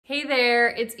Hey there,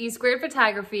 it's E Squared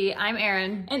Photography. I'm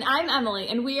Erin. And I'm Emily,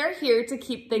 and we are here to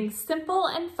keep things simple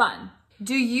and fun.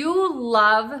 Do you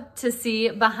love to see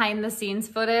behind the scenes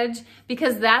footage?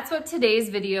 Because that's what today's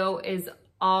video is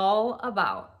all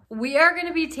about. We are going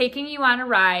to be taking you on a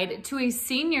ride to a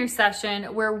senior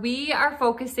session where we are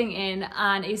focusing in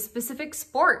on a specific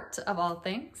sport of all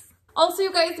things. Also,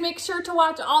 you guys, make sure to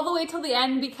watch all the way till the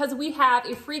end because we have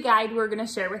a free guide we're going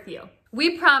to share with you.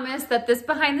 We promise that this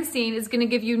behind the scene is going to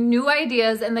give you new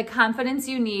ideas and the confidence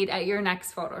you need at your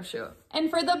next photo shoot. And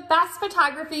for the best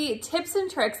photography tips and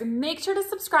tricks, make sure to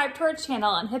subscribe to our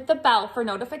channel and hit the bell for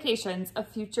notifications of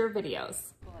future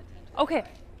videos. Okay,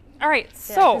 all right,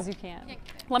 so you can't.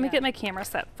 let me get my camera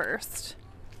set first.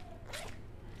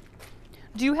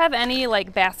 Do you have any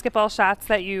like basketball shots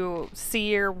that you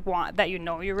see or want, that you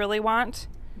know you really want?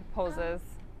 Poses.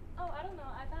 Oh, I don't know.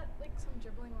 I thought like some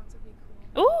dribbling ones would be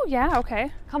cool. Oh, yeah,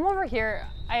 okay. Come over here.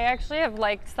 I actually have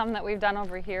liked some that we've done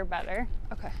over here better.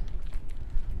 Okay.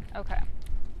 Okay.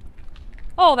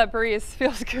 Oh, that breeze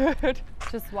feels good.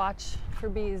 Just watch for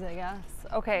bees, I guess.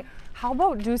 Okay, how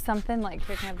about do something like,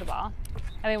 here, can I have the ball?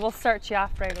 I mean, we'll start you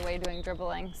off right away doing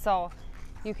dribbling. So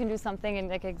you can do something and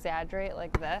like exaggerate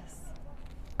like this.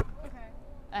 Okay.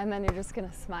 And then you're just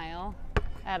gonna smile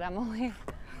at Emily.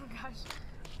 Oh gosh.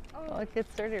 Oh. Well, it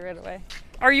gets dirty right away.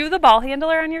 Are you the ball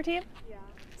handler on your team? Yeah.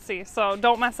 See, so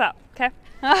don't mess up, okay?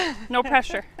 No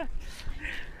pressure.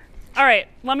 All right,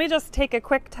 let me just take a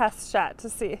quick test shot to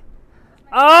see.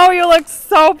 Oh, you look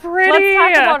so pretty.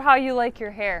 Let's talk about how you like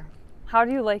your hair. How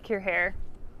do you like your hair?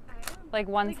 Like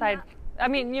one like side. not- I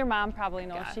mean, your mom probably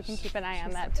knows. She can Gosh. keep an eye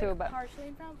on that too, but Partially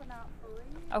in front, but not fully.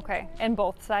 okay. And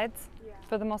both sides Yeah.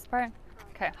 for the most part?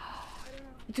 Okay.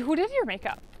 I don't Who did your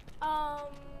makeup? know.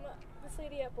 This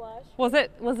lady at Blush. Was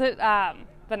it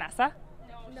Vanessa?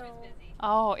 No.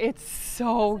 Oh, it's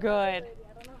so good. Lady.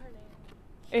 I don't know her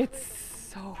name. It's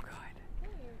so good.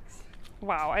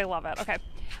 Wow, I love it. Okay.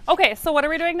 Okay, so what are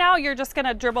we doing now? You're just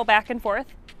gonna dribble back and forth.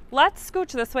 Let's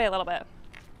scooch this way a little bit.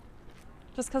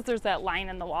 Just because there's that line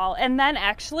in the wall. And then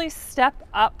actually step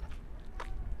up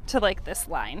to like this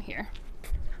line here.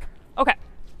 Okay.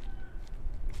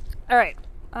 All right.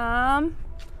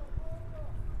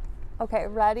 Okay,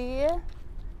 ready?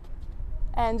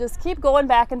 And just keep going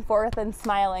back and forth and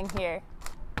smiling here.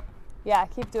 Yeah,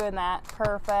 keep doing that.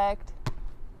 Perfect.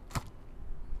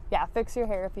 Yeah, fix your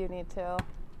hair if you need to.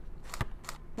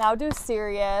 Now do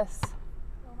serious.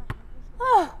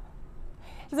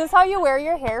 Is this how you wear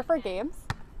your hair for games?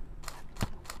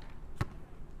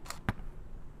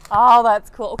 Oh, that's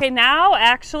cool. Okay, now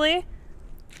actually,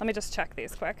 let me just check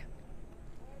these quick.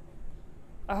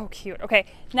 Oh, cute. Okay,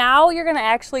 Now you're gonna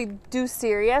actually do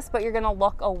serious, but you're gonna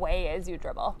look away as you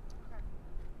dribble.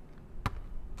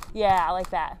 Yeah, like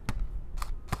that.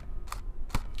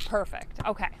 perfect.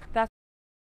 Okay, that's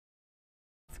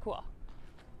cool.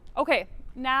 Okay,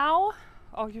 now,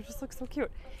 oh, you just look so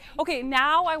cute. Okay,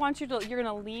 now I want you to, you're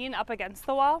gonna lean up against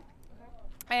the wall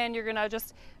and you're gonna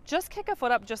just kick a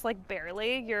foot up just like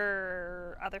barely,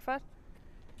 your other foot.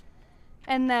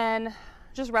 And then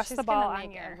just rest She's the ball gonna on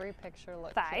make your every picture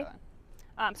look thigh.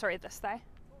 cute. Sorry, this thigh.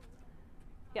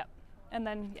 Yep. And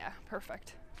then, yeah,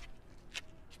 perfect.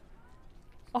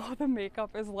 Oh, the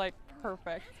makeup is like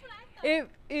perfect. It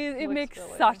Looks makes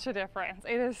really- such a difference.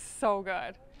 It is so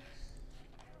good.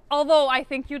 Although I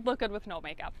think you'd look good with no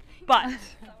makeup, but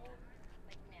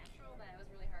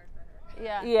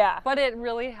Yeah. Yeah. But it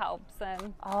really helps,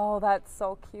 and Oh, that's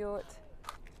so cute.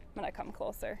 I'm gonna come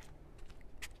closer.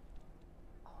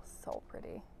 Oh, so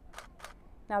pretty.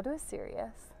 Now do a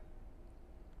serious.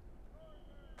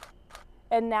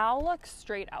 And now look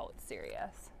straight out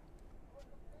serious.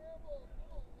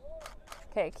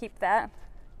 Okay, keep that.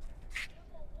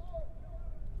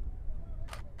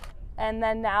 And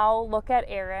then now look at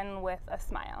Erin with a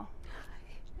smile.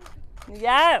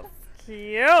 Yes,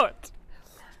 cute.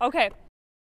 Okay.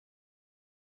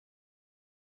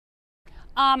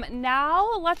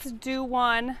 Now let's do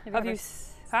one Have you of ever you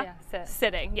yeah, sit.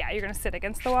 sitting. Yeah, you're gonna sit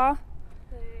against the wall.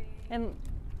 And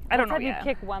I don't know let's have yet.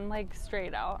 you kick one leg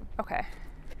straight out. Okay.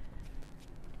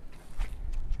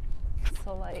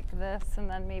 So like this, and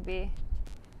then maybe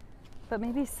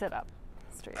sit up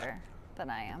straighter than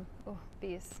I am. Oh,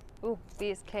 bees. Ooh,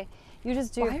 bees. Okay, you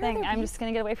just do Why your are thing. there I'm bees? just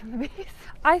gonna get away from the bees.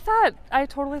 I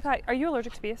totally thought, are you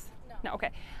allergic to bees? No,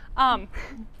 okay.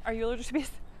 Are you allergic to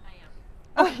bees?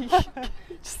 I am. Oh,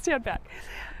 just stand back.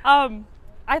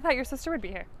 I thought your sister would be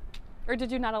here. Or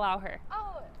did you not allow her?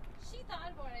 Oh, she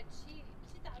thought about it. She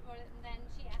thought about it, and then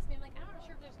she asked me. I'm like, I'm not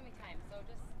sure if there's gonna be time, so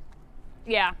just.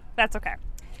 Yeah, that's okay.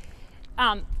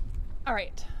 All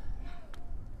right.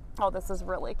 Oh, this is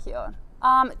really cute.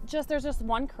 Just there's just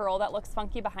one curl that looks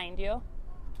funky behind you.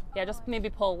 Yeah, just maybe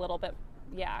pull a little bit.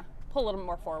 Yeah, pull a little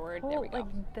more forward. There we go.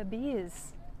 Like the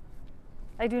bees.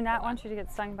 I do not want you to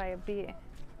get stung by a bee.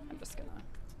 I'm just gonna.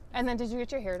 And then did you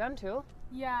get your hair done too?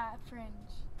 Yeah, fringe.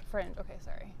 Fringe. Okay,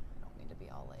 sorry. I don't mean to be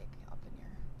all like up in your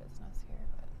business here,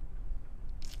 but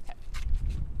okay.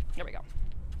 There we go.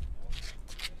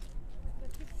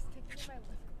 This is sticking to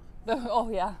my lip. Oh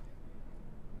yeah.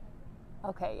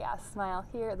 Okay, yeah. Smile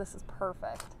here. This is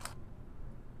perfect.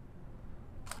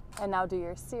 And now do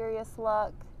your serious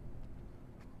look.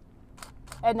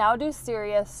 And now do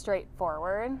serious straight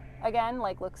forward. Again,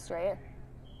 like look straight.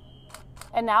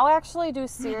 And now actually do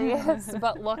serious,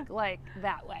 but look like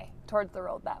that way, towards the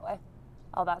road that way.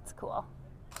 Oh, that's cool.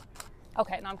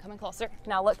 Okay, now I'm coming closer.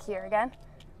 Now look here again.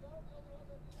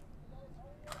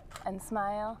 And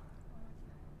smile.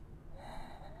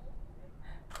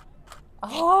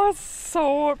 Oh, it's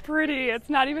so pretty. It's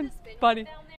not even funny.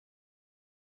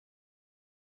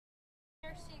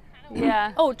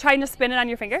 Yeah. Oh, trying to spin it on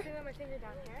your finger? Spin my finger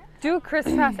down here. Do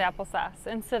crisscross applesauce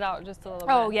and sit out just a little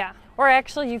bit. Oh, yeah. Or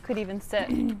actually, you could even sit.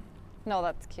 No,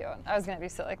 that's cute. I was gonna be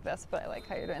sit like this, but I like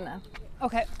how you're doing that.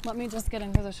 Okay, let me just get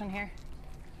in position here.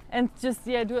 And just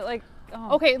do it like.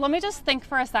 Oh. Okay, let me just think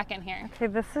for a second here. Okay,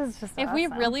 this is just. If we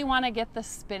awesome. really want to get the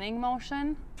spinning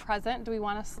motion present, do we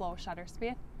want a slow shutter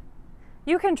speed?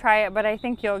 You can try it, but I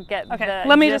think you'll get Okay, the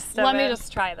let me gist of let me it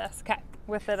just try this. Okay.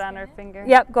 with it on her finger.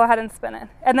 Yep, go ahead and spin it.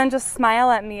 And then just smile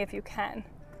at me if you can.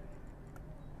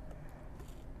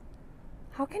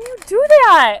 How can you do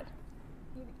that?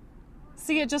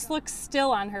 See, it just looks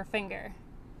still on her finger.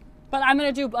 But I'm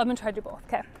gonna try to do both.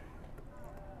 Okay.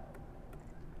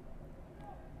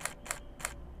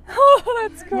 Oh,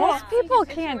 that's cool. Most people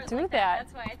can't do that.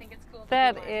 That's why I think it's cool.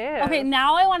 That is. Okay,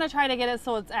 now I want to try to get it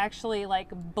so it's actually like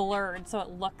blurred, so it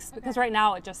looks, because right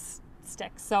now it just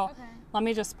sticks. So let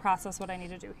me just process what I need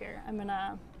to do here. I'm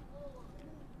gonna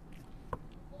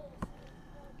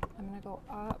go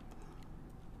up,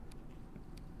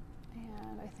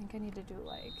 and I think I need to do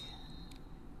like,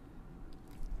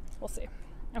 we'll see.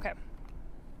 Okay.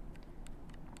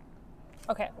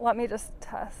 Okay, let me just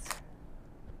test.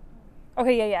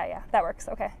 Okay, yeah, that works.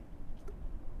 Okay.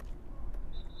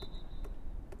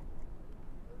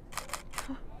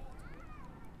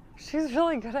 She's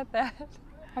really good at that.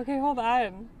 Okay, hold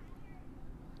on.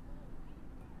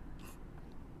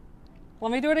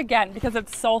 Let me do it again because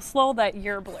it's so slow that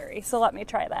you're blurry. So let me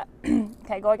try that.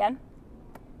 Okay, go again.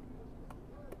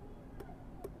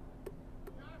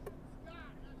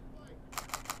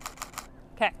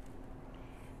 Okay.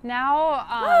 Now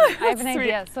I have an Sweet.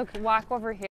 idea. So walk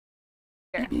over here.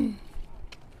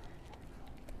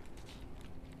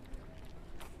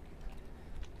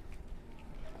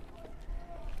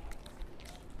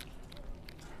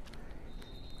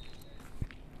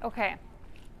 Okay.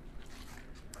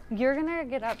 You're gonna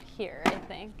get up here, I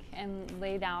think, and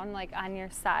lay down like on your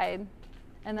side,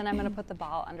 and then I'm gonna put the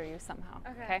ball under you somehow.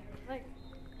 Okay. Like,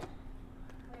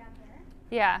 way out there?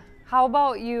 Yeah. How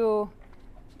about you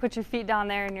put your feet down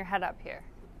there and your head up here?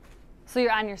 So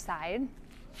you're on your side.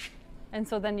 And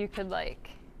so then you could like,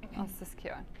 oh, this is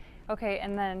cute. Okay,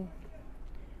 and then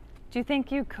do you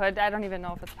think you could, I don't even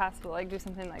know if it's possible, like do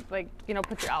something like, you know,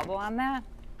 put your elbow on that?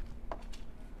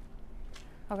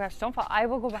 Oh gosh, don't fall. I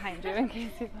will go behind you in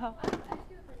case you fall.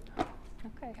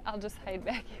 Okay, I'll just hide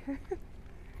back here.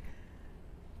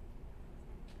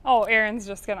 Oh, Erin's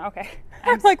just gonna, okay.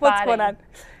 I'm like, what's going on?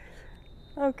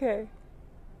 spotting. Okay.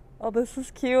 Oh, this is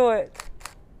cute.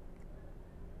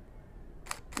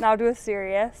 Now do a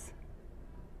serious.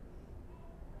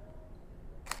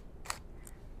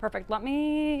 Perfect. Let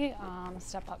me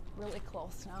step up really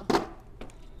close now.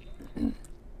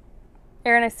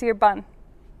 Erin, I see your bun.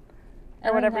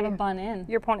 Or whatever have you a bun in.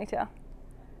 Your ponytail.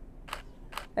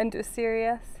 And do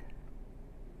serious.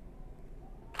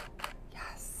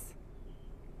 Yes.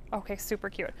 Okay,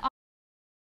 super cute.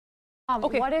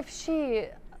 Okay. What if she,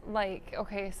 like,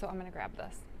 okay, so I'm gonna grab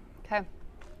this. Okay.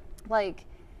 Like,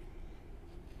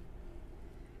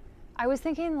 I was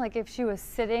thinking like if she was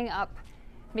sitting up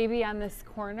maybe on this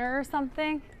corner or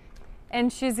something,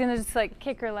 and she's gonna just like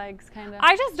kick her legs kind of.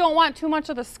 I just don't want too much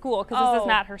of the school because this Oh. is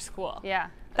not her school. Yeah.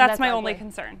 That's my only ugly.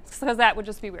 concern, because that would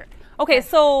just be weird. Okay,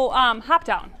 so hop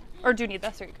down. Or do you need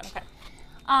this? Or you good? Okay.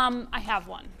 I have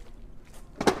one.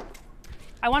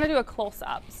 I want to do a close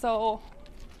up. So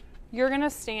you're going to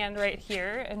stand right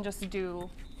here and just do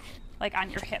like on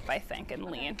your hip, I think, and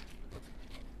lean.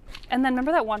 And then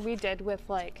remember that one we did with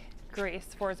like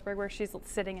Grace Forsberg where she's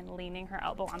sitting and leaning her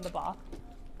elbow on the ball?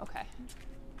 Okay.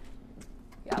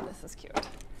 Yeah, this is cute.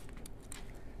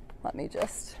 Let me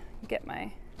just get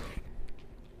my...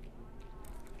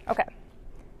 Okay.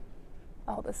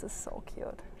 Oh, this is so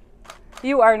cute.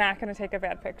 You are not going to take a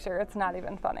bad picture. It's not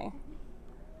even funny.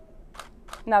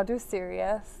 Now do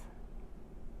serious.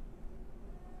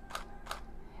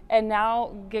 And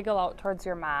now giggle out towards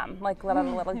your mom. Like let out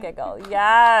a little giggle.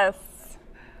 Yes.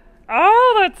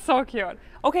 Oh, that's so cute.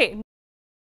 Okay.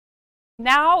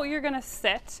 Now you're going to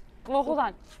sit. Well, hold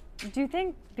on. Do you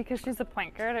think because she's a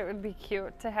point guard, it would be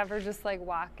cute to have her just like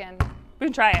walk in? We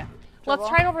can try it. Let's Dribble?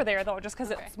 try it over there though, just because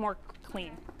it's more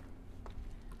clean.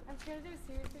 I'm scared to do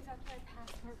seriously after my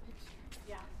passport picture.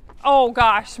 Yeah. Oh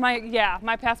gosh,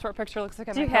 my passport picture looks like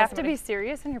I'm Do you gonna kill have to somebody. be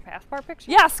serious in your passport picture?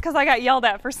 Yes, because I got yelled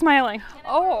at for smiling. And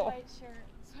I wore a Oh. white shirt,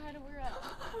 so I had to wear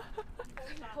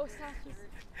a post office.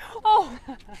 Oh,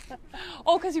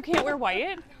 oh, because you can't wear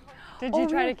white. Did Oh, you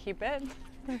try really? to keep it?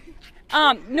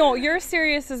 No, your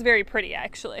Sirius is very pretty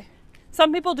actually.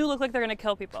 Some people do look like they're gonna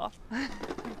kill people.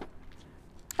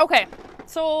 Okay,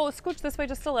 so scooch this way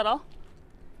just a little,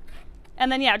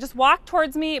 and then yeah, just walk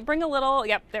towards me. Bring a little.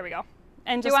 Yep, there we go.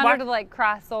 And Do you just want walk. her to like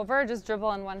cross over or just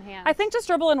dribble in one hand? I think just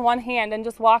dribble in one hand and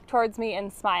just walk towards me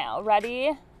and smile.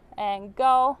 Ready? And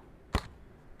go.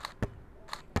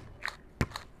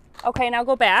 Okay, now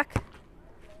go back.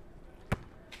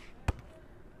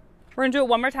 We're gonna do it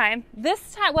one more time.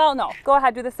 This time, well, no, go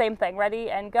ahead, do the same thing. Ready?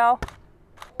 And go.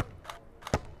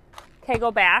 Okay,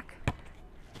 go back.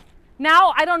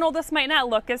 Now, I don't know, this might not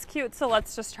look as cute, so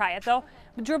let's just try it though.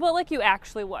 Dribble it like you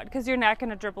actually would, because you're not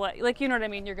gonna dribble it, like, you know what I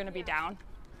mean? You're gonna be down.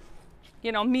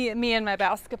 You know, me and my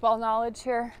basketball knowledge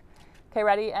here. Okay,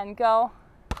 ready, and go.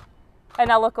 And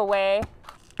now look away.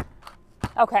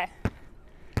 Okay.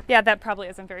 Yeah, that probably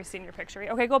isn't very senior picture.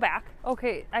 Okay, go back.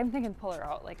 Okay, I'm thinking pull her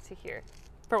out like to here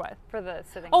For what? for the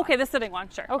sitting Okay, one. the sitting one,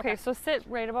 sure. Okay, so sit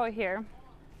right about here.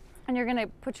 And you're gonna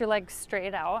put your legs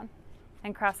straight out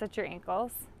and cross at your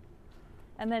ankles.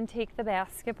 And then take the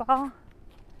basketball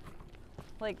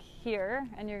like here,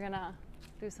 and you're gonna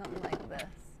do something like this.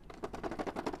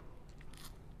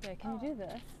 Yeah, can you do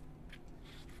this?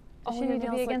 Does she your need to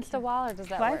nails be look against a cute. wall, or does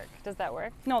that What? work? Does that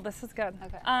work? No, this is good.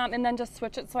 Okay. And then just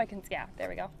switch it so I can, yeah, there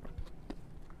we go.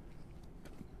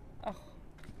 Oh,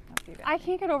 That's you guys. I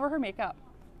can't get over her makeup.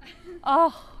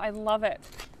 Oh, I love it.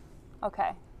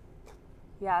 Okay.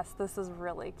 Yes, this is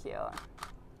really cute.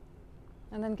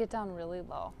 And then get down really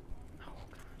low.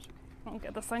 Don't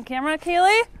get this on camera,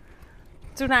 Kaylee.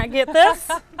 Do not get this.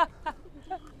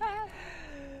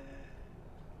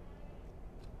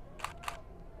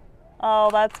 Oh,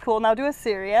 that's cool. Now do a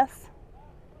serious.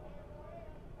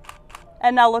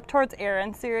 And now look towards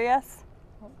Aaron, serious.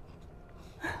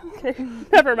 Okay,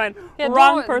 never mind. Yeah,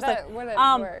 Wrong don't- person. that wouldn't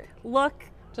work. Look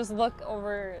Just look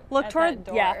over at toward,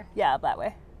 that door. yeah, that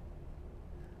way.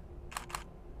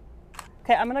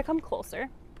 Okay, I'm gonna come closer.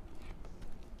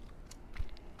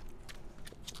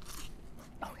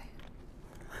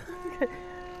 Okay.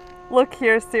 Look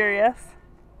here, serious.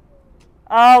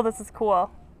 Oh, this is cool.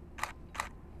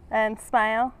 And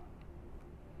smile.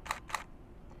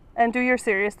 And do your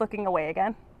serious looking away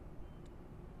again.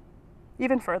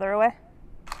 Even further away.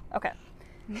 Okay,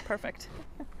 perfect.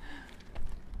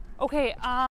 Okay,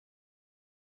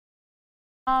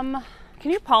 can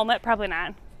you palm it? Probably not, I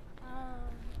don't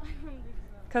think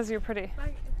so. because you're pretty.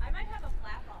 I might have a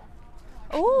flat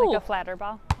ball. Ooh. Like a flatter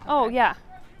ball. Oh, yeah.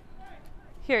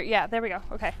 Here, yeah, there we go.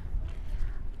 Okay.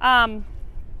 I'm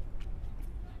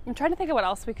trying to think of what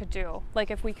else we could do.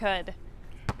 Like if we could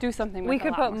do something with We a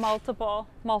could lot put more-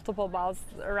 multiple balls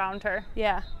around her.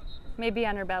 Yeah. Maybe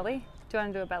on her belly. Do you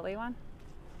want to do a belly one?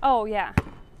 Oh, yeah.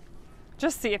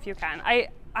 Just see if you can.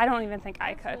 I don't even think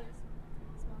I could.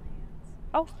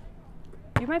 Oh,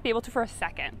 you might be able to for a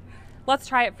second. Let's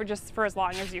try it for as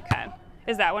long as you can.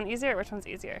 Is that one easier? Which one's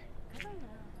easier?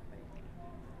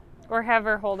 Or have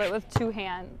her hold it with two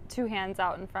hands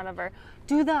out in front of her.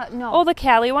 Do the Oh, the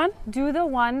Cali one? do the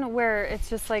one where it's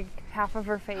just like half of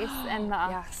her face and the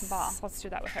Yes. ball. Let's do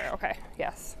that with her. Okay.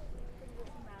 Yes.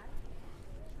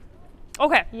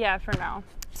 Okay. Yeah, for now.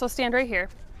 So stand right here.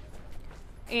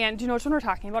 And do you know which one we're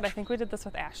talking about? I think we did this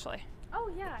with Ashley.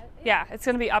 Oh, yeah. Yeah, it's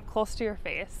going to be up close to your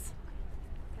face.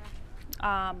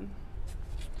 I'm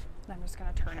just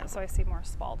going to turn it so I see more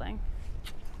Spalding.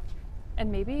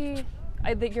 And maybe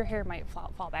I think your hair might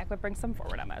fall back, but bring some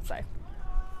forward on that side.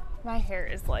 My hair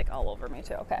is like all over me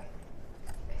too. Okay.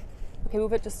 Okay,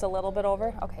 move it just a little bit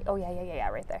over. Okay. Oh, yeah,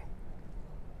 right there.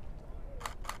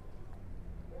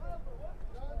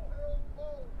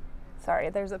 Sorry,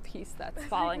 there's a piece that's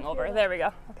falling over. There we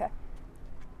go. Okay.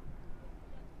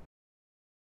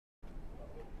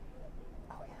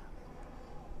 Oh,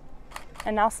 yeah.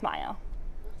 And now smile.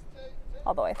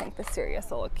 Although I think the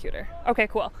serious will look cuter. Okay,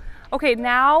 cool. Okay,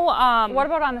 now, What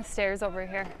about on the stairs over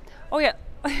here? oh yeah,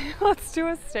 let's do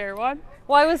a stair one.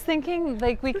 Well, I was thinking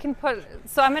like we can put,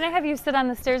 so I'm gonna have you sit on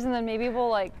the stairs and then maybe we'll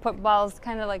like put balls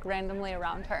kind of like randomly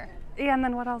around her. Yeah, and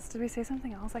then what else? Did we say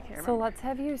something else? I can't remember. So let's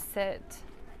have you sit,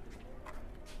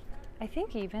 I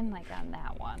think even like on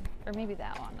that one, or maybe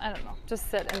that one, I don't know. Just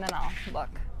sit and then I'll look.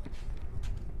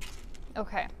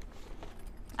 Okay.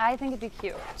 I think it'd be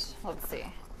cute. Let's see.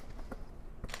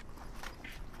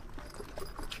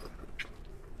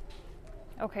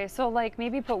 Okay, so like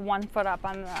maybe put 1 foot up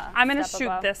on the I'm gonna step shoot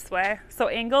above. this way, so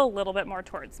angle a little bit more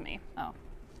towards me. Oh,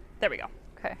 There we go.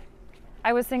 okay.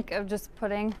 I was thinking of just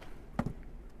putting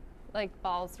like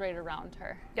balls right around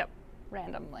her Yep.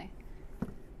 randomly.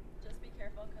 Just be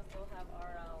careful because we'll have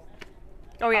RL.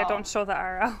 Oh yeah, Oh. don't show the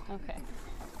RL. Okay.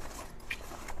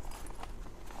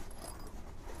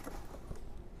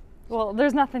 Well,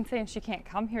 there's nothing saying she can't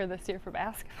come here this year for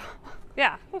basketball.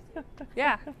 Yeah.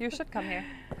 Yeah, you should come here.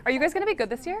 Are you guys gonna be good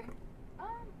this year? I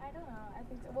don't know. I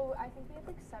think so. Well, I think we have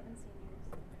like 7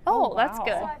 seniors. Oh, that's wow.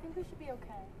 good. So I think we should be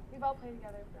okay. We've all played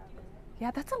together forever.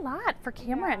 Yeah, that's a lot for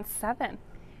Cameron. 7.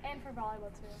 And for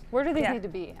volleyball too. Where do these Yeah. need to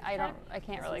be? I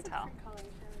can't really It's a tell. different color,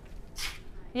 too.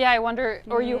 Yeah, I wonder,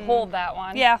 or you hold that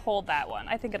one. Yeah, hold that one.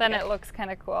 I think Then it looks kind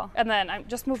of cool. And then I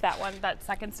just move that one, that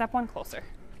second step one closer.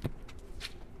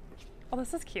 Oh,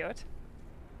 this is cute.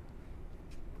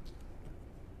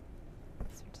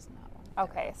 So just not one.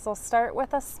 Okay, so start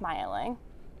with a smiling.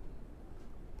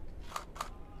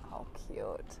 Oh,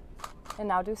 cute. And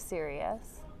now do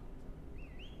serious.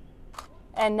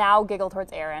 And now giggle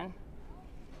towards Aaron.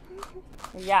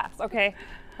 Yes, okay.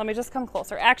 Let me just come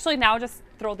closer. Actually, now just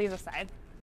throw these aside.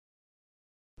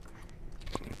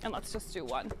 And let's just do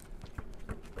one.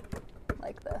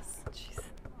 Like this. Jeez.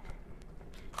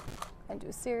 And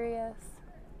do serious.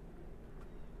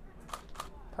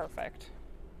 Perfect.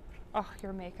 Oh,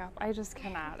 your makeup. I just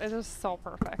cannot. It is so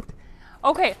perfect.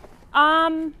 Okay.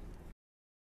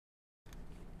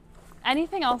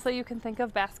 Anything else that you can think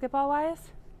of basketball wise?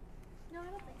 No, I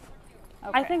don't think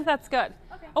so. I think that's good.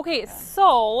 Okay, so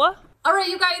All right,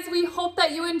 you guys, we hope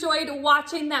that you enjoyed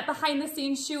watching that behind the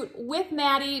scenes shoot with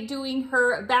Maddie doing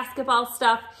her basketball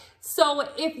stuff. So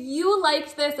if you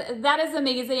liked this, that is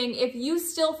amazing. If you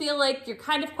still feel like you're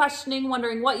kind of questioning,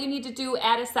 wondering what you need to do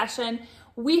at a session,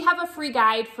 we have a free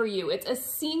guide for you. It's a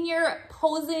senior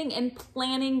posing and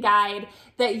planning guide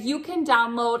that you can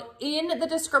download in the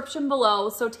description below.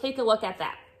 So take a look at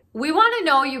that. We want to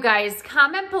know, you guys,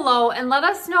 comment below and let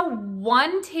us know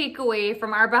one takeaway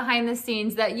from our behind the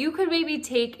scenes that you could maybe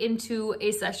take into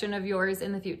a session of yours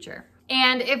in the future.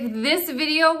 And if this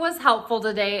video was helpful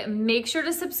today, make sure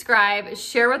to subscribe,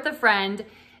 share with a friend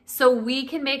so we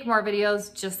can make more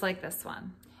videos just like this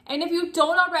one. And if you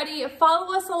don't already,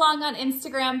 follow us along on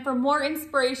Instagram for more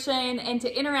inspiration and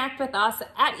to interact with us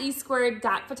at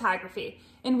e2photography.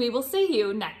 And we will see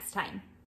you next time.